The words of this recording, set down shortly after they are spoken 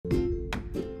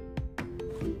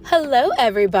Hello,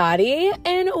 everybody,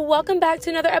 and welcome back to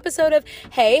another episode of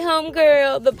Hey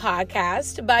Homegirl, the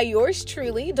podcast by yours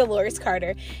truly, Dolores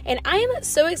Carter. And I am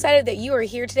so excited that you are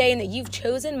here today and that you've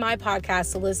chosen my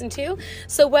podcast to listen to.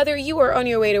 So whether you are on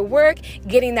your way to work,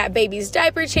 getting that baby's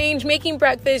diaper change, making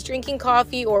breakfast, drinking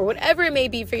coffee, or whatever it may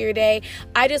be for your day,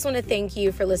 I just want to thank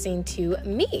you for listening to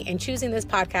me and choosing this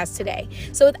podcast today.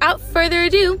 So without further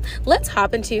ado, let's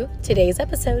hop into today's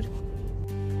episode.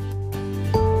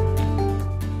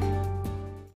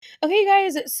 Okay,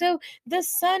 guys, so the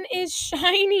sun is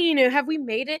shining. Have we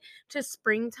made it to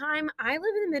springtime? I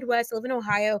live in the Midwest, I live in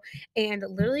Ohio, and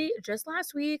literally just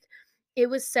last week, it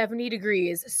was 70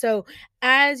 degrees. So,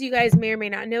 as you guys may or may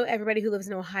not know, everybody who lives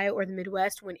in Ohio or the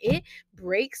Midwest, when it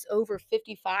breaks over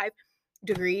 55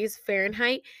 degrees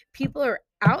Fahrenheit, people are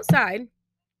outside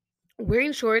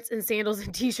wearing shorts and sandals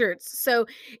and t-shirts. So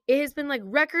it has been like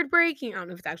record breaking. I don't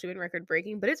know if it's actually been record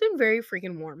breaking, but it's been very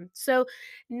freaking warm. So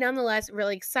nonetheless,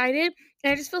 really excited.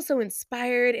 And I just feel so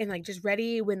inspired and like just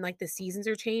ready when like the seasons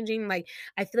are changing. Like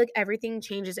I feel like everything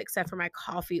changes except for my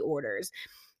coffee orders.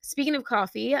 Speaking of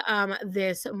coffee,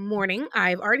 this morning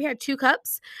I've already had 2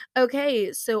 cups.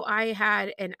 Okay, so I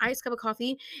had an iced cup of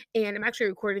coffee, and I'm actually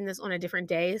recording this on a different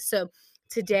day. So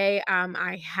today,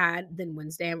 I had then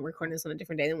Wednesday. I'm recording this on a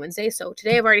different day than Wednesday. So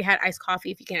today I've already had iced coffee,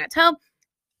 if you cannot tell,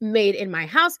 made in my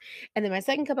house. And then my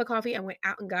second cup of coffee, I went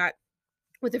out and got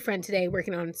with a friend today,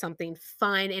 working on something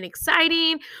fun and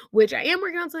exciting, which I am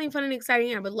working on something fun and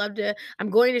exciting. I'm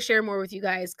going to share more with you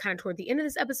guys kind of toward the end of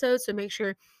this episode. So make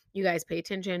sure you guys pay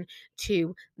attention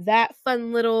to that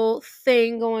fun little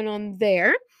thing going on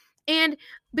there. And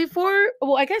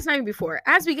I guess not even before,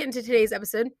 as we get into today's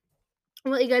episode,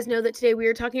 I'll let you guys know that today we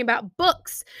are talking about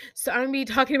books. So I'm going to be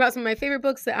talking about some of my favorite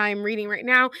books that I'm reading right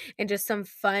now and just some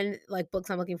fun like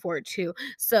books I'm looking forward to.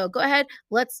 So go ahead,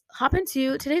 let's hop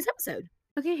into today's episode.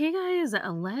 Okay, hey guys,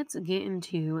 let's get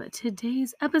into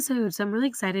today's episode. So I'm really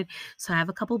excited. So I have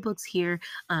a couple books here.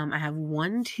 I have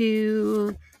 1,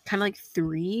 2, kind of like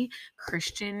 3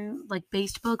 Christian like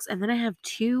based books, and then I have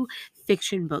 2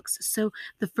 fiction books. So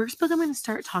the first book I'm going to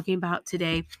start talking about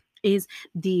today is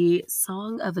the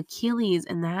Song of Achilles,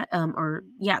 and the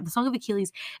Song of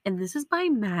Achilles, and this is by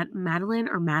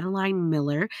Madeline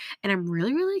Miller, and I'm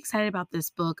really excited about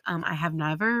this book. I have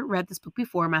never read this book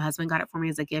before. My husband got it for me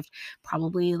as a gift,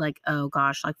 probably like, oh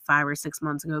gosh, like 5 or 6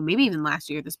 months ago, maybe even last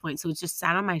year at this point. So it's just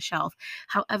sat on my shelf.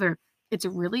 However, it's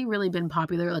really been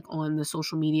popular like on the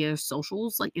social media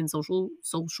socials, like in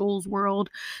socials world.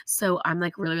 So I'm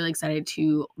like really excited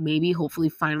to maybe hopefully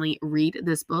finally read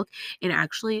this book. And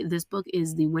actually this book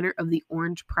is the winner of the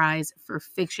Orange Prize for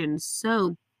Fiction.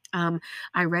 So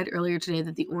I read earlier today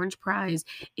that the Orange Prize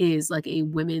is like a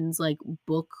women's like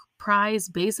book prize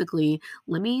basically.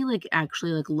 Let me like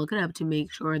actually like look it up to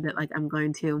make sure that like I'm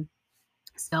going to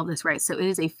spell this right. So it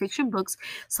is a fiction books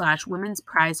 / women's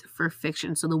prize for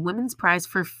fiction. So the women's prize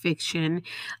for fiction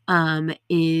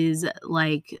is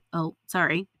like, oh,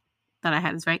 sorry, thought I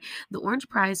had this right. The Orange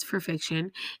Prize for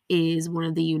Fiction is one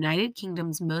of the United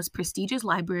Kingdom's most prestigious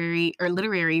library or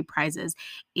literary prizes,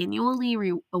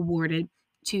 annually awarded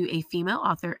to a female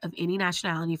author of any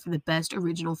nationality for the best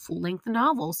original full-length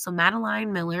novel. So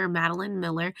Madeline Miller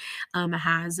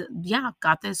has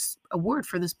got this award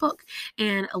for this book.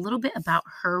 And a little bit about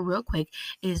her real quick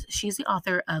is she's the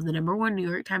author of the #1 New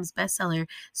York Times bestseller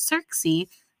Circe.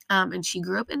 And she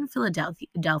grew up in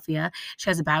Philadelphia. She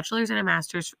has a bachelor's and a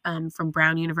master's from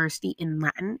Brown University in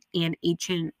Latin and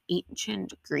ancient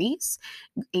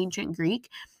Greek.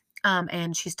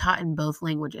 And she's taught in both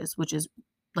languages, which is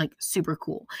like super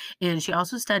cool. And she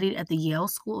also studied at the Yale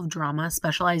School of Drama,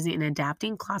 specializing in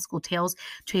adapting classical tales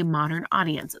to a modern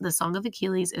audience. The Song of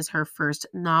Achilles is her first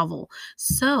novel.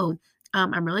 So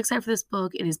I'm really excited for this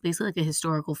book. It is basically like a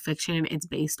historical fiction. It's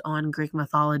based on Greek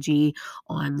mythology,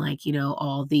 on like,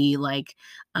 all the like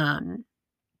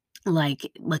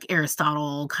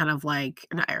Aristotle, kind of like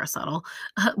not Aristotle,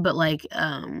 but like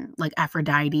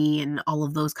Aphrodite and all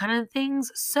of those kind of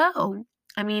things. So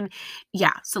I mean,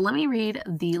 yeah. So let me read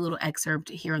the little excerpt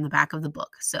here on the back of the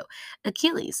book. So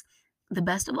Achilles, the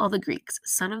best of all the Greeks,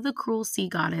 son of the cruel sea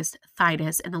goddess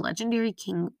Thetis and the legendary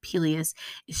king Peleus,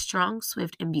 is strong,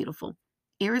 swift, and beautiful,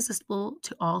 irresistible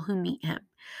to all who meet him.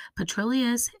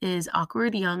 Patroclus is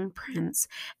awkward young prince,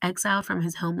 exiled from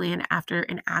his homeland after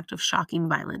an act of shocking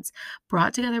violence.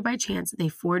 Brought together by chance, they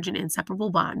forge an inseparable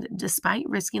bond, despite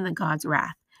risking the gods'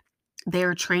 wrath. They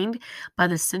are trained by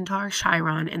the centaur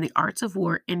Chiron in the arts of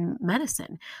war and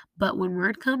medicine. But when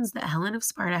word comes that Helen of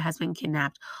Sparta has been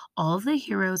kidnapped, all of the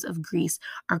heroes of Greece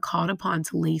are called upon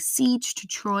to lay siege to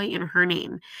Troy in her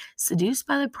name. Seduced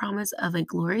by the promise of a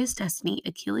glorious destiny,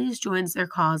 Achilles joins their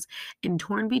cause, and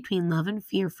torn between love and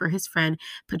fear for his friend,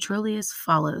 Patroclus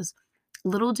follows.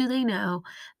 Little do they know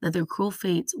that their cruel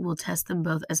fates will test them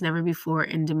both as never before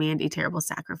and demand a terrible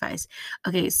sacrifice.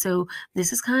 Okay, so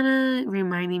this is kind of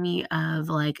reminding me of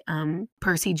like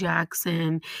Percy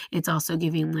Jackson. It's also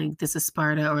giving like This is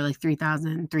Sparta or like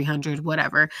 3,300,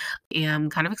 whatever. I'm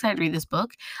kind of excited to read this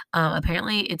book.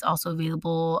 Apparently, it's also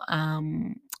available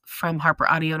from Harper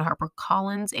Audio and Harper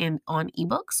Collins and on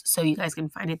ebooks. So you guys can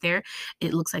find it there.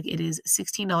 It looks like it is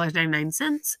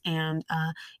 $16.99. And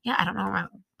yeah, I don't know where my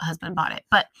husband bought it.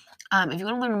 But if you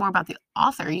want to learn more about the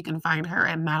author, you can find her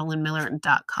at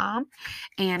madelinemiller.com.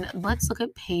 And let's look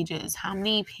at pages. How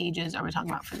many pages are we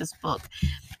talking about for this book?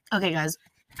 Okay, guys,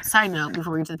 side note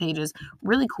before we get to the pages,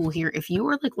 really cool here. If you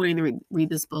are like wanting to read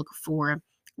this book for,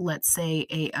 let's say,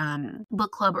 a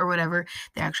book club or whatever,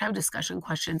 they actually have discussion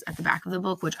questions at the back of the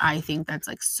book, which I think that's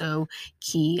like so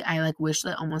key. I like wish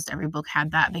that almost every book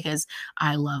had that because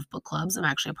I love book clubs. I'm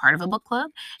actually a part of a book club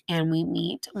and we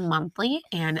meet monthly.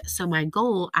 And so my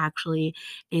goal actually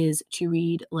is to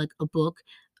read like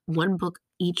one book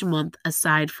each month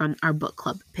aside from our book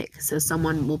club pick. So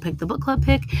someone will pick the book club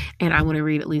pick and I want to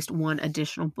read at least one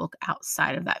additional book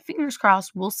outside of that. Fingers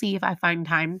crossed. We'll see if I find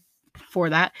time for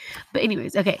that. But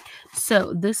anyways, okay.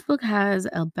 So this book has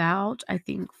about, I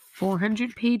think,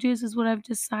 400 pages is what I've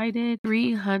decided.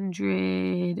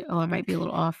 300, oh, I might be a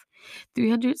little off.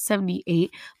 378,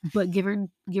 but give or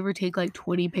take like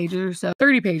 20 pages or so.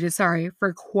 30 pages, sorry,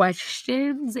 for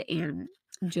questions and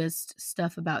just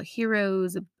stuff about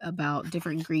heroes, about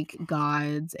different Greek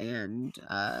gods and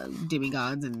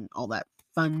demigods and all that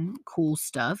fun, cool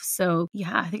stuff. So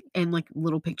yeah, I think, and like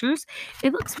little pictures.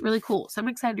 It looks really cool. So I'm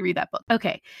excited to read that book.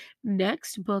 Okay,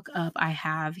 next book up I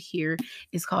have here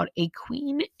is called A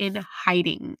Queen in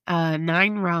Hiding,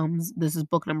 9 Realms. This is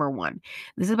book number 1.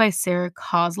 This is by Sarah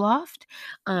Kozloff,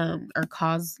 or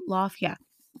Kozloff, yeah.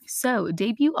 So,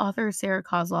 debut author Sarah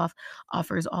Kozloff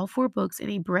offers all 4 books in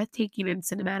a breathtaking and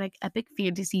cinematic epic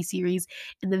fantasy series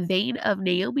in the vein of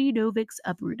Naomi Novik's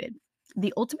Uprooted.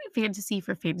 The ultimate fantasy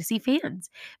for fantasy fans.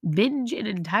 Binge an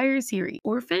entire series.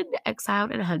 Orphaned,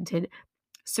 exiled, and hunted,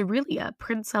 Cerelia,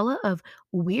 Princella of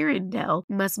Weirendell,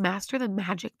 must master the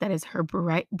magic that is her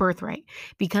birthright,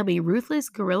 become a ruthless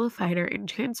guerrilla fighter, and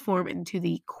transform into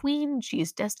the queen she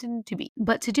is destined to be.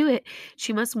 But to do it,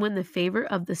 she must win the favor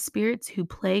of the spirits who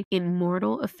play in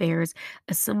mortal affairs,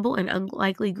 assemble an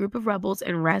unlikely group of rebels,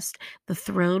 and wrest the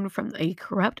throne from a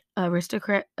corrupt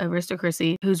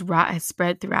aristocracy whose rot has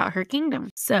spread throughout her kingdom.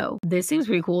 So, this seems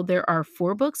pretty cool. There are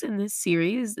 4 books in this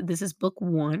series. This is book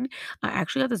 1. I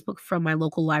actually got this book from my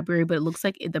local library, but it looks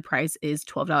like the price is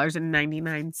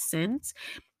 $12.99.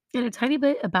 And a tiny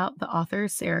bit about the author,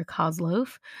 Sarah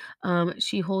Kozloff.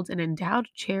 She holds an endowed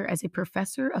chair as a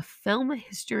professor of film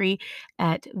history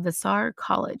at Vassar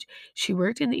College. She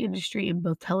worked in the industry in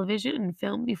both television and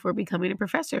film before becoming a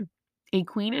professor. A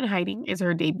Queen in Hiding is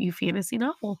her debut fantasy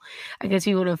novel. I guess if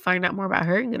you want to find out more about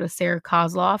her, you can go to Sarah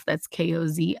Kozloff, that's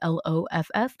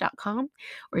KOZLOFF.com,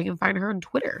 or you can find her on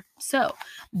Twitter. So,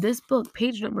 this book,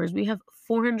 page numbers, we have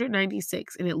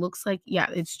 496, and it looks like, yeah,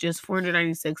 it's just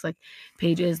 496 like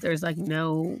pages. There's like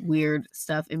no weird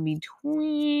stuff in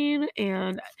between.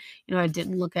 And I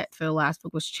didn't look at for the last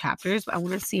book was chapters, but I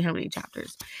want to see how many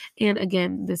chapters. And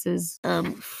again, this is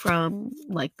from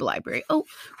like the library. Oh,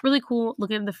 really cool.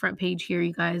 Looking at the front page here,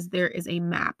 you guys, there is a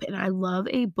map. And I love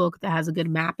a book that has a good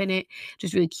map in it.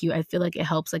 Just really cute. I feel like it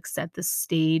helps like set the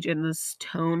stage and this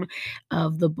tone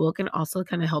of the book, and also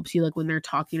kind of helps you like when they're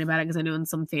talking about it, because I know in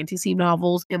some fantasy novels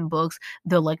and books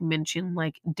they'll like mention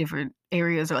like different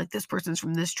areas or like this person's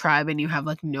from this tribe and you have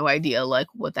like no idea like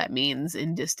what that means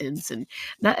in distance. And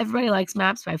not everybody likes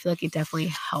maps, but I feel like it definitely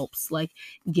helps like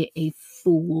get a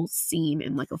full scene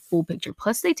and like a full picture.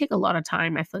 Plus they take a lot of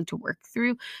time, I feel like, to work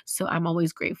through. So I'm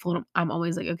always grateful, and I'm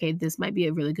always like, okay, this might be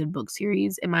a really good book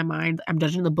series. In my mind, I'm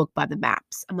judging the book by the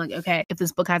maps. I'm like, okay, if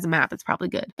this book has a map, it's probably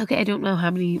good. Okay, I don't know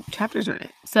how many chapters are in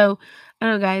it. So I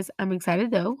don't know, guys. I'm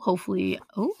excited though. Hopefully,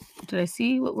 oh, did I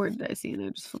see? What word did I see? And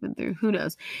I'm just flipping through. Who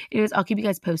knows? Anyways, I'll keep you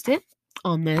guys posted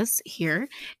on this here.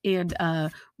 And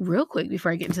real quick,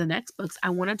 before I get into the next books, I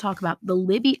want to talk about the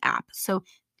Libby app. So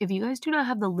if you guys do not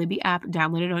have the Libby app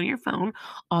downloaded on your phone,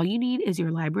 all you need is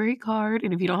your library card.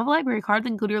 And if you don't have a library card,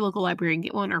 then go to your local library and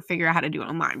get one, or figure out how to do it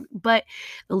online. But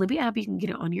the Libby app, you can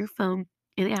get it on your phone.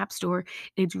 in the App Store.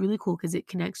 And it's really cool because it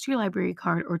connects to your library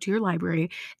card or to your library.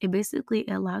 And basically,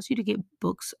 it allows you to get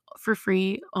books for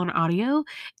free on audio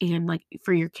and like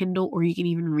for your Kindle, or you can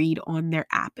even read on their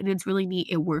app. And it's really neat.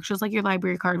 It works just like your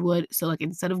library card would. So, like,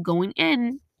 instead of going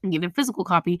in and getting a physical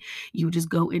copy, you would just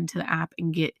go into the app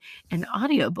and get an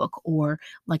audiobook or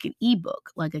like an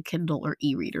ebook, like a Kindle or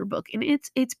e-reader book. And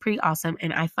it's pretty awesome.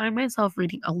 And I find myself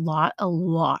reading a lot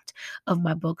of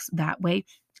my books that way.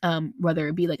 Whether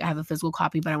it be like I have a physical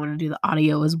copy, but I want to do the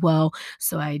audio as well.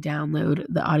 So I download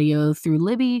the audio through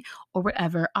Libby or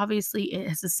whatever. Obviously, it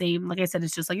has the same, like I said,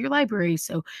 it's just like your library.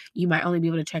 So you might only be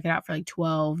able to check it out for like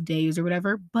 12 days or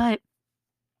whatever. But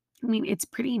I mean, it's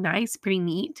pretty nice, pretty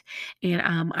neat, and,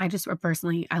 I just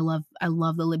personally, I love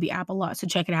the Libby app a lot, so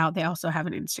check it out. They also have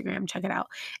an Instagram, check it out.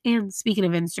 And speaking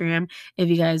of Instagram, if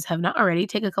you guys have not already,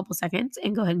 take a couple seconds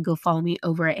and go ahead and go follow me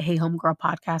over at Hey Homegirl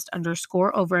Podcast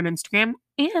 _ over on Instagram.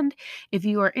 And if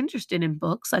you are interested in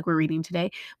books like we're reading today,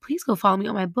 please go follow me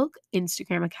on my book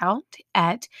Instagram account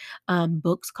at,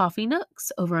 Books Coffee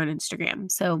Nooks over on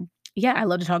Instagram. So yeah, I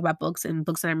love to talk about books and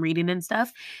books that I'm reading and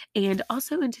stuff. And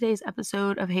also in today's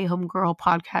episode of Hey Homegirl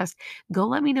podcast, go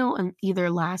let me know on either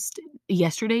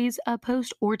yesterday's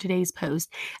post or today's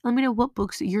post. Let me know what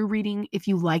books you're reading, if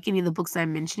you like any of the books that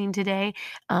I'm mentioning today,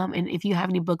 and if you have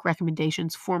any book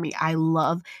recommendations for me. I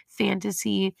love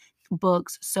fantasy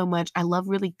books so much. I love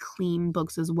really clean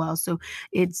books as well. So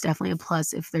it's definitely a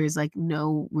plus if there's like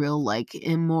no real like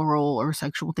immoral or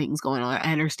sexual things going on.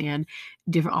 I understand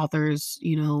different authors,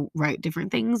 write different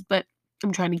things, but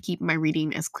I'm trying to keep my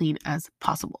reading as clean as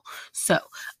possible. So,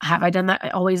 have I done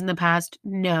that always in the past?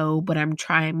 No, but I'm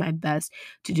trying my best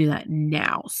to do that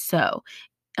now. So,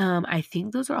 I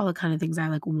think those are all the kind of things I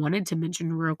like wanted to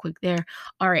mention real quick there.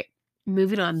 All right.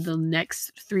 Moving on, the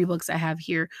next three books I have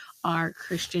here are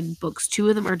Christian books. Two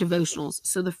of them are devotionals.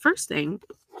 So the first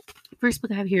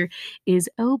book I have here is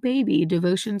Oh Baby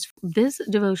Devotions. This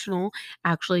devotional,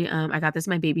 actually, I got this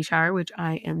in my baby shower, which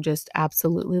I am just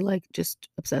absolutely like just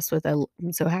obsessed with. I'm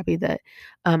so happy that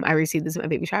I received this in my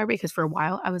baby shower because for a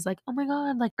while I was like, oh my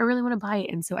God, like I really want to buy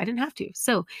it. And so I didn't have to.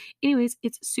 So, anyways,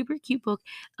 it's a super cute book.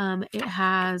 It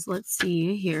has, let's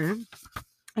see here.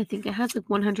 I think it has like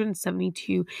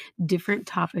 172 different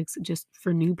topics just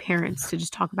for new parents to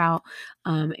just talk about.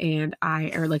 And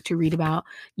I or like to read about.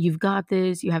 You've got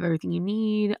this, you have everything you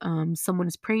need. Someone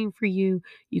is praying for you,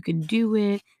 you can do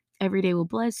it. Every day will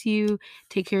bless you,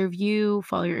 take care of you,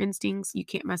 follow your instincts. You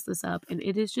can't mess this up. And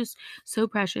it is just so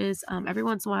precious. Every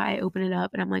once in a while I open it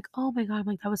up and I'm like, oh my God, I'm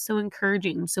like, that was so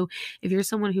encouraging. So if you're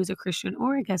someone who's a Christian,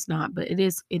 or I guess not, but it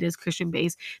is Christian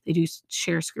based, they do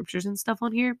share scriptures and stuff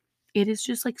on here. It is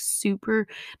just like super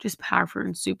just powerful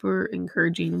and super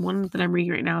encouraging. One that I'm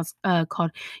reading right now is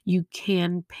called You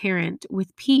Can Parent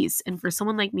with Peace. And for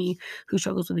someone like me who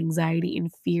struggles with anxiety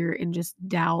and fear and just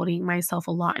doubting myself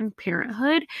a lot in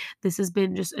parenthood, this has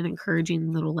been just an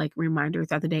encouraging little like reminder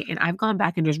throughout the day. And I've gone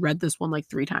back and just read this one like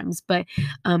 3 times, but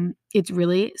it's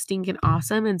really stinking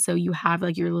awesome. And so you have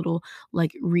like your little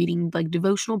like reading like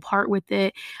devotional part with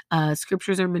it.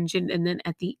 Scriptures are mentioned, and then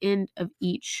at the end of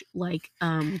each like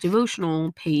devotional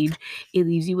page, it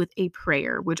leaves you with a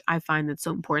prayer, which I find that's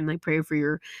so important. Like prayer for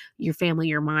your family,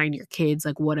 your mind, your kids,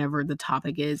 like whatever the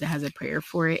topic is, it has a prayer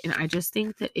for it. And I just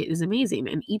think that it is amazing,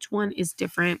 and each one is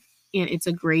different. And it's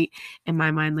a great, in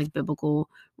my mind, like biblical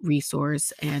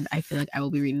resource. And I feel like I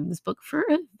will be reading this book for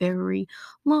a very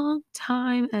long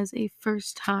time as a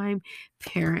first time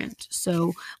parent.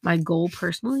 So my goal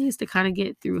personally is to kind of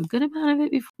get through a good amount of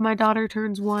it before my daughter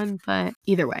turns 1. But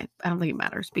either way, I don't think it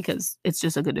matters because it's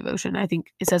just a good devotion. I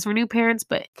think it says for new parents,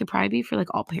 but it could probably be for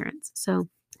like all parents. So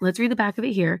let's read the back of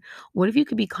it here. What if you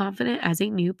could be confident as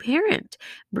a new parent?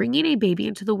 Bringing a baby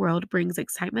into the world brings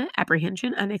excitement,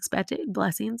 apprehension, unexpected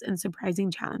blessings, and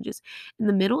surprising challenges. In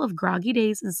the middle of groggy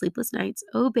days and sleepless nights,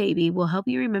 Oh Baby will help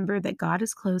you remember that God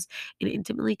is close and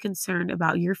intimately concerned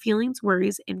about your feelings,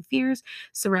 worries, and fears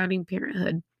surrounding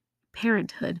parenthood.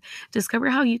 Discover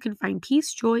how you can find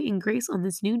peace, joy, and grace on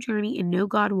this new journey and know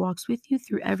God walks with you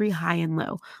through every high and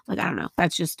low. Like, I don't know.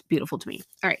 That's just beautiful to me.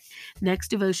 All right. Next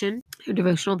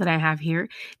devotional that I have here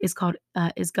is called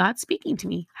Is God Speaking to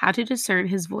Me? How to Discern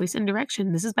His Voice and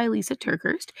Direction. This is by Lisa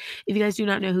TerKeurst. If you guys do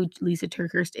not know who Lisa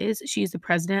TerKeurst is, she is the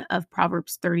president of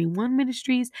Proverbs 31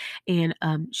 Ministries, and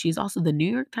she is also the New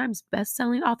York Times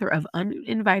best-selling author of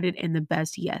Uninvited and The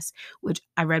Best Yes, which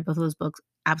I read both of those books.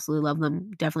 Absolutely love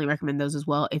them. Definitely recommend those as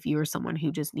well if you're someone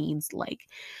who just needs like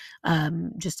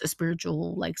just a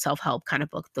spiritual like self-help kind of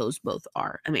book. Those both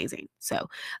are amazing. So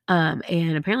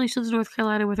and apparently she lives in North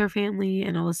Carolina with her family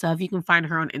and all this stuff. You can find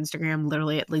her on Instagram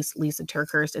literally at least Lisa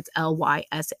TerKeurst. It's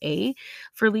Lysa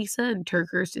for Lisa, and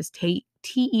TerKeurst is Terkeurst.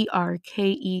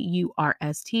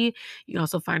 You can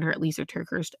also find her at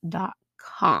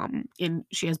lisaterkeurst.com, and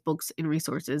she has books and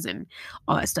resources and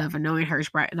all that stuff. And knowing her,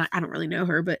 and I don't really know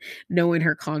her, but knowing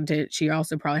her content, she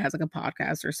also probably has like a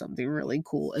podcast or something really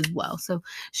cool as well. So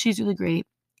she's really great.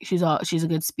 She's a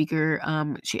good speaker.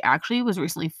 She actually was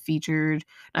recently featured,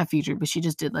 not featured, but she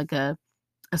just did like a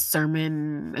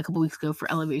sermon a couple weeks ago for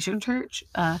Elevation Church.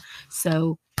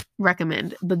 So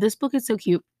recommend. But this book is so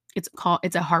cute.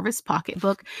 It's a Harvest Pocket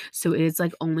book. So it's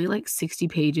like only like 60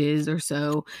 pages or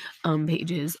so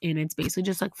pages, and it's basically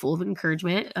just like full of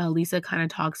encouragement. Lisa kind of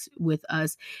talks with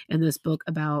us in this book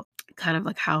about kind of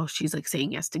like how she's like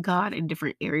saying yes to God in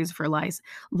different areas of her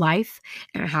life,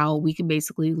 and how we can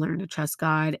basically learn to trust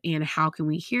God and how can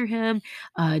we hear him,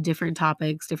 different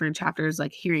topics, different chapters,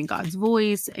 like hearing God's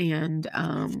voice. And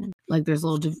like there's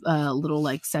little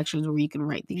like sections where you can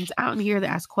write things out in here that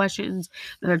ask questions.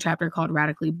 Another chapter called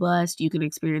Radically Blessed. You can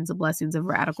experience the blessings of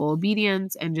radical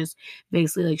obedience, and just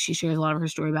basically like she shares a lot of her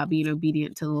story about being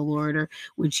obedient to the Lord, or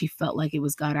when she felt like it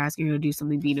was God asking her to do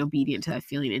something, being obedient to that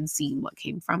feeling and seeing what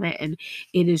came from it. And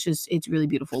it's really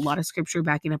beautiful. A lot of scripture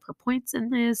backing up her points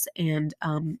in this. And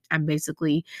I'm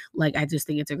basically like, I just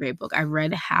think it's a great book. I've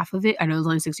read half of it. I know it's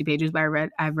only 60 pages, but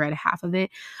I've read half of it.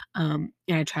 And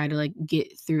I try to like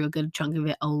get through a good chunk of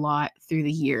it a lot through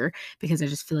the year, because I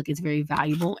just feel like it's very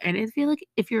valuable. And I feel like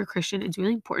if you're a Christian, it's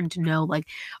really important to know, like,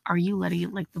 are you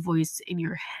letting like the voice in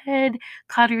your head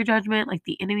cloud your judgment, like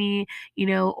the enemy,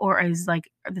 or is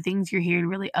like, are the things you're hearing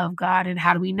really of God? And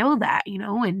how do we know that,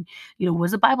 and what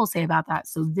does the Bible say about that?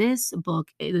 So this book,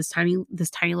 this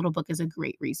tiny little book is a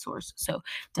great resource. So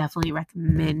definitely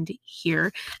recommend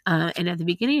here. And at the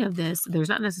beginning of this, there's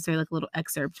not necessarily like a little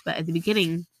excerpt, but at the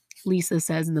beginning, Lisa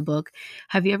says in the book,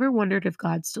 "Have you ever wondered if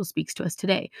God still speaks to us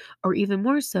today? Or even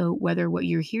more so, whether what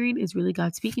you're hearing is really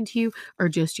God speaking to you or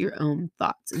just your own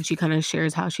thoughts?" And she kind of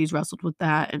shares how she's wrestled with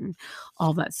that and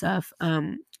all that stuff.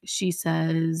 She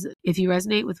says, "If you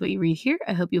resonate with what you read here,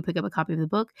 I hope you'll pick up a copy of the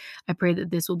book. I pray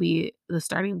that this will be the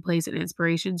starting place and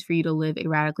inspirations for you to live a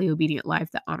radically obedient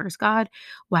life that honors God.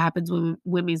 What happens when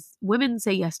women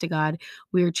say yes to God?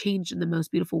 We are changed in the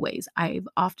most beautiful ways. I've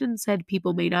often said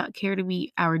people may not care to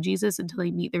meet our Jesus until they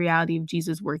meet the reality of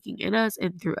Jesus working in us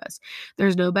and through us.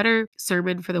 There's no better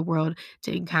sermon for the world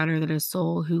to encounter than a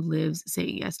soul who lives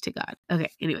saying yes to God." Okay,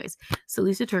 anyways, so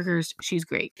Lisa TerKeurst, she's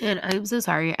great. And I'm so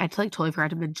sorry, I like totally forgot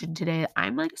to mention today,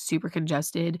 I'm like super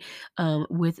congested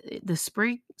with the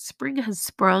spring. Spring has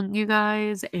sprung, you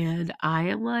guys, and I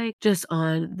am like just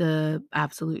on the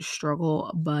absolute struggle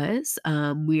bus.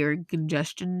 We are in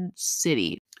congestion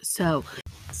city. So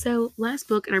last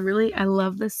book, and I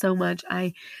love this so much.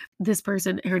 This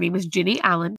person, her name is Jenny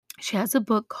Allen. She has a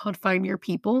book called Find Your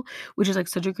People, which is like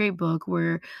such a great book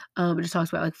where it just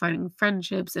talks about like finding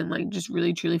friendships and like just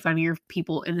really truly finding your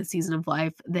people in the season of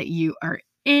life that you are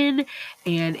in.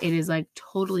 And it is like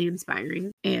totally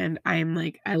inspiring. And I'm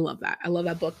like, I love that. I love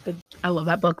that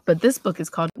book. But this book is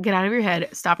called Get Out of Your Head,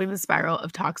 Stopping the Spiral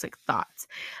of Toxic Thoughts.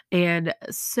 And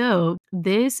so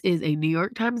this is a New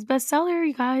York Times bestseller,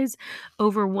 you guys.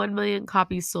 Over 1 million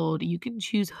copies sold. You can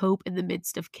choose hope in the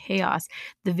midst of chaos.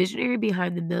 The visionary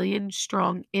behind the million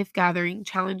strong If Gathering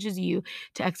challenges you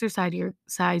to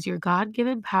exercise your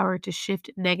God-given power to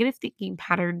shift negative thinking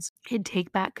patterns and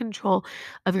take back control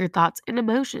of your thoughts and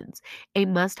emotions. A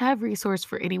must-have resource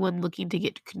for anyone looking to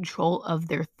get control of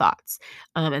their thoughts.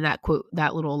 And that quote,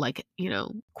 that little like,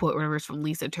 quote whatever is from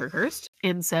Lisa TerKeurst.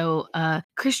 And so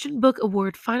Christian Book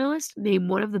Award finalist named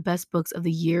one of the best books of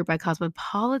the year by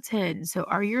Cosmopolitan. So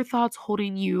are your thoughts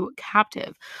holding you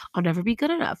captive? I'll never be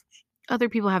good enough. Other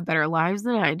people have better lives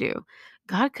than I do.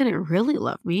 God couldn't really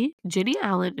love me. Jenny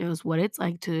Allen knows what it's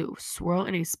like to swirl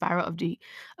in a spiral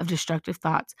of destructive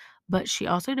thoughts, but she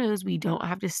also knows we don't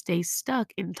have to stay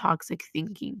stuck in toxic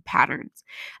thinking patterns.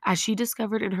 As she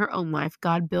discovered in her own life,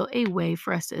 God built a way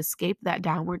for us to escape that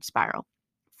downward spiral.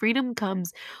 Freedom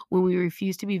comes when we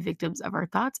refuse to be victims of our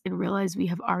thoughts and realize we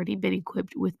have already been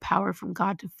equipped with power from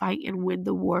God to fight and win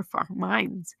the war for our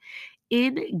minds.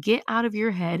 In Get Out of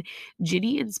Your Head,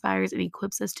 Ginny inspires and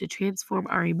equips us to transform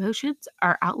our emotions,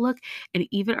 our outlook, and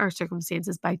even our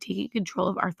circumstances by taking control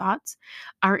of our thoughts.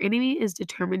 Our enemy is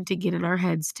determined to get in our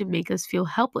heads to make us feel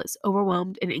helpless,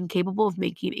 overwhelmed, and incapable of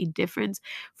making a difference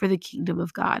for the kingdom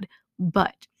of God.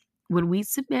 But When we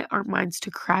submit our minds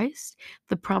to Christ,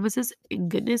 the promises and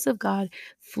goodness of God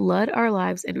flood our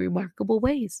lives in remarkable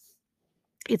ways.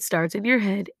 It starts in your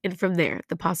head, and from there,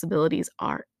 the possibilities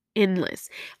are endless.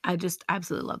 I just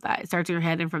absolutely love that. It starts in your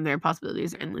head, and from there,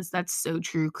 possibilities are endless. That's so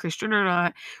true. Christian or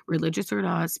not, religious or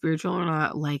not, spiritual or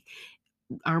not, like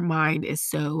our mind is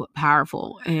so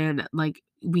powerful and like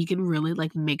we can really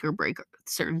like make or break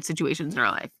certain situations in our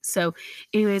life. So,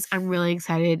 anyways, I'm really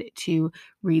excited to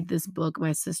read this book.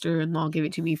 My sister-in-law gave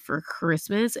it to me for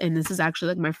Christmas, and this is actually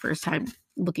like my first time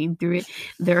looking through it.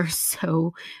 There are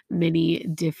so many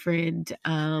different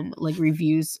like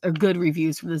reviews or good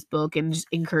reviews from this book and just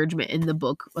encouragement in the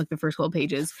book, like the first couple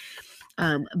pages.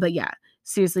 But yeah,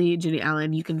 seriously, Jenny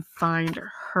Allen, you can find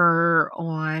her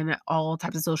on all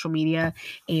types of social media,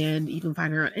 and you can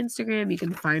find her on Instagram. You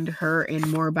can find her and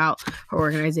more about her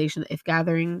organization, the If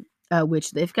Gathering,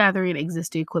 which the If Gathering exists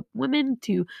to equip women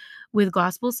to with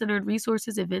gospel-centered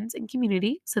resources, events, and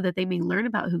community so that they may learn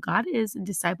about who God is and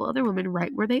disciple other women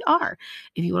right where they are.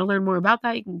 If you want to learn more about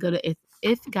that, you can go to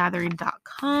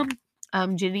ifgathering.com.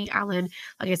 Jenny Allen,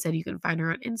 like I said, you can find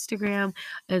her on Instagram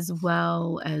as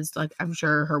well as like I'm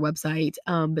sure her website.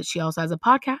 But she also has a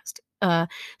podcast.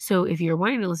 So if you're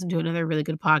wanting to listen to another really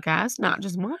good podcast, not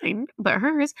just mine, but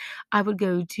hers, I would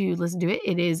go to listen to it.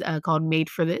 It is called Made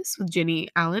for This with Jenny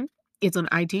Allen. It's on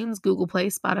iTunes, Google Play,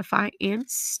 Spotify, and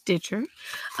Stitcher.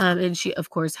 And she,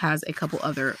 of course, has a couple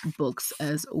other books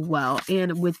as well.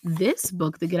 And with this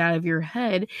book, The Get Out of Your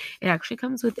Head, it actually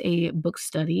comes with a book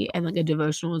study and like a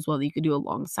devotional as well that you could do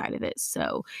alongside of it.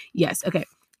 So, yes, okay.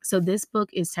 So this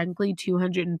book is technically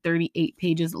 238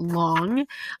 pages long,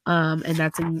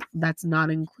 and that's not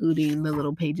including the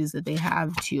little pages that they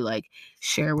have to like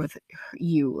share with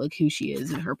you, like who she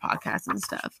is and her podcast and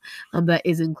stuff. But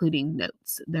is including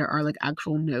notes. There are like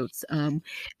actual notes, and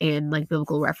like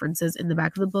biblical references in the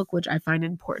back of the book, which I find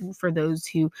important for those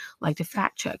who like to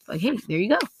fact check. Like, hey, there you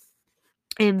go.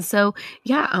 And so,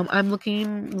 yeah, I'm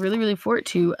looking really, really forward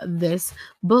to this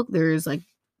book. There's like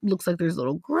looks like there's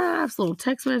little graphs, little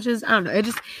text messages. I don't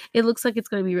know. It looks like it's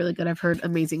going to be really good. I've heard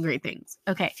amazing, great things.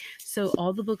 Okay, so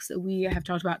all the books that we have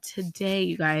talked about today,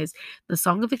 you guys: The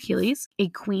Song of Achilles, A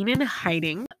Queen in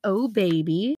Hiding, Oh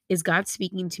Baby, Is God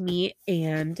Speaking to Me,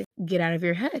 and Get Out of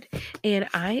Your Head. And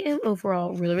I am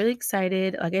overall really, really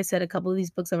excited. Like I said, a couple of these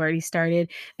books I've already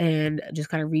started and just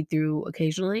kind of read through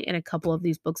occasionally. And a couple of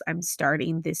these books I'm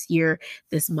starting this year,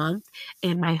 this month.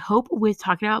 And my hope with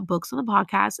talking about books on the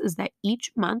podcast is that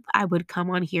each month I would come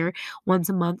on here once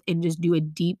a month and just do a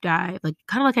deep dive, like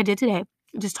kind of like I did today,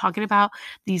 just talking about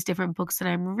these different books that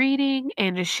I'm reading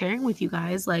and just sharing with you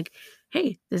guys, like,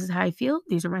 hey, this is how I feel.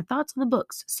 These are my thoughts on the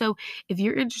books. So if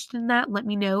you're interested in that, let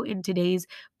me know in today's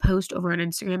post over on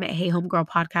Instagram at Hey Homegirl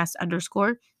Podcast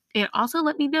 _. And also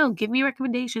let me know. Give me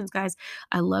recommendations, guys.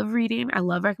 I love reading. I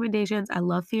love recommendations. I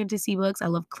love fantasy books. I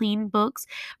love clean books,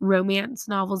 romance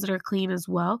novels that are clean as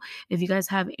well. If you guys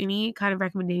have any kind of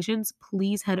recommendations,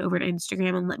 please head over to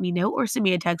Instagram and let me know, or send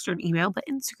me a text or an email. But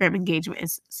Instagram engagement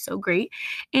is so great.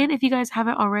 And if you guys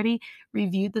haven't already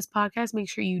reviewed this podcast, make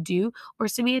sure you do, or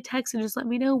send me a text and just let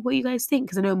me know what you guys think,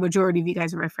 because I know a majority of you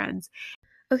guys are my friends.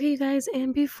 Okay, you guys,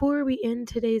 and before we end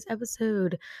today's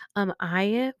episode,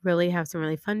 I really have some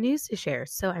really fun news to share.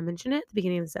 So I mentioned it at the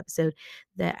beginning of this episode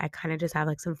that I kind of just have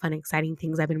like some fun, exciting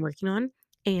things I've been working on.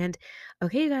 And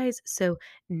okay, you guys, so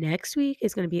next week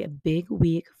is going to be a big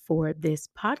week for this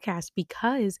podcast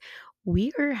because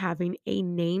we are having a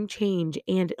name change.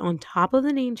 And on top of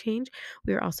the name change,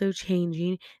 we are also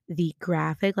changing the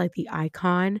graphic, like the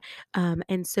icon.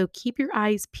 And so keep your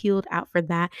eyes peeled out for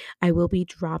that. I will be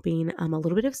dropping a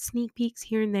little bit of sneak peeks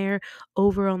here and there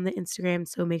over on the Instagram.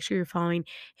 So make sure you're following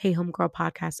Hey Homegirl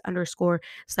Podcast _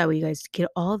 so that way you guys get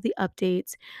all of the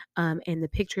updates and the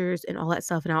pictures and all that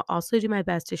stuff. And I'll also do my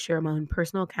best to share my own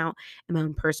personal account and my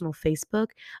own personal Facebook.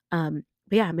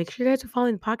 But yeah, make sure you guys are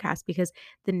following the podcast because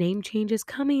the name change is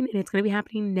coming and it's going to be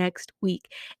happening next week.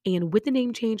 And with the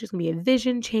name change, there's going to be a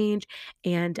vision change.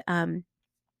 And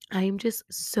I am just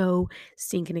so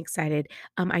stinking excited.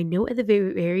 I know at the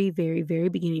very, very, very, very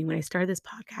beginning when I started this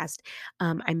podcast,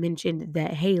 I mentioned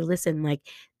that, hey, listen, like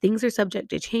things are subject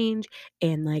to change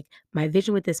and like my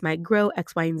vision with this might grow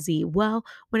X, Y, and Z. Well,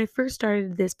 when I first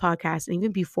started this podcast, and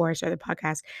even before I started the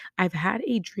podcast, I've had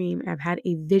a dream and I've had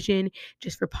a vision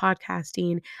just for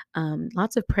podcasting.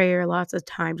 Lots of prayer, lots of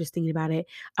time just thinking about it.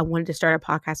 I wanted to start a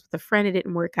podcast with a friend. It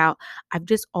didn't work out. I've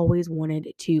just always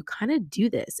wanted to kind of do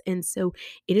this. And so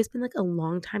it has been like a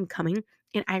long time coming.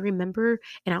 And I remember,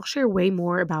 and I'll share way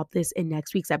more about this in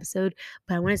next week's episode,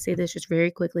 but I want to say this just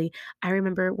very quickly. I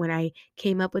remember when I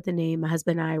came up with the name, my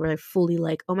husband and I were like fully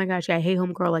like, oh my gosh, yeah, hey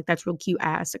homegirl, like that's real cute.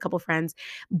 I asked a couple friends,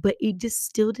 but it just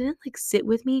still didn't like sit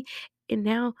with me. And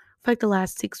now for like the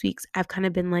last 6 weeks, I've kind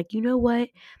of been like, you know what?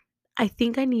 I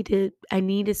think I need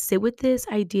to sit with this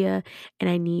idea and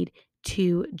I need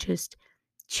to just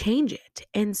change it.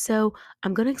 And so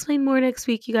I'm going to explain more next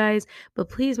week, you guys, but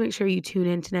please make sure you tune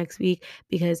in to next week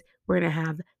because we're going to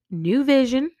have new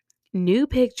vision, new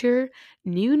picture,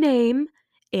 new name,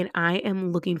 and I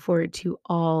am looking forward to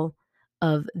all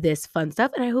of this fun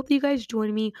stuff. And I hope that you guys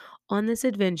join me on this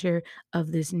adventure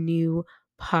of this new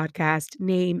podcast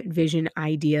name, vision,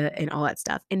 idea, and all that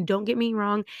stuff. And don't get me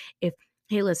wrong, if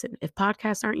hey, listen, if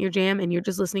podcasts aren't your jam and you're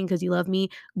just listening because you love me,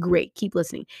 great, keep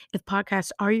listening. If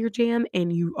podcasts are your jam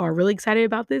and you are really excited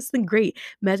about this, then great.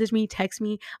 Message me, text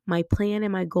me. My plan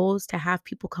and my goal is to have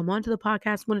people come onto the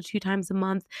podcast 1 to 2 times a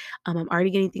month. I'm already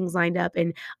getting things lined up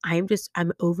and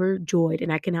I'm overjoyed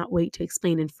and I cannot wait to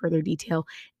explain in further detail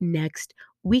next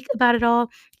week about it all.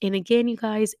 And again, you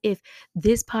guys, if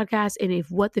this podcast and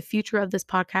if what the future of this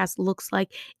podcast looks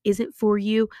like isn't for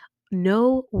you,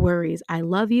 no worries. I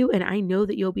love you and I know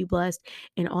that you'll be blessed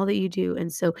in all that you do.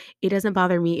 And so it doesn't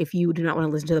bother me if you do not want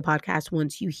to listen to the podcast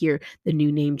once you hear the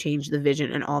new name change, the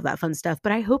vision, and all that fun stuff.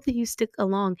 But I hope that you stick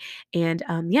along. And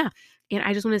yeah. And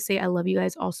I just want to say I love you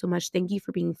guys all so much. Thank you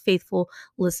for being faithful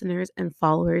listeners and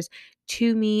followers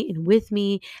to me and with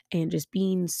me and just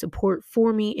being support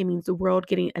for me. It means the world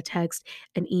getting a text,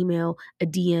 an email, a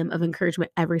DM of encouragement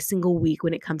every single week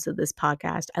when it comes to this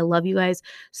podcast. I love you guys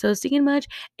so stinking much.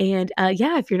 And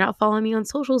yeah, if you're not following me on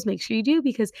socials, make sure you do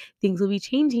because things will be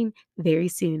changing very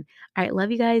soon. All right,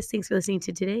 love you guys. Thanks for listening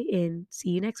to today and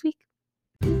see you next week.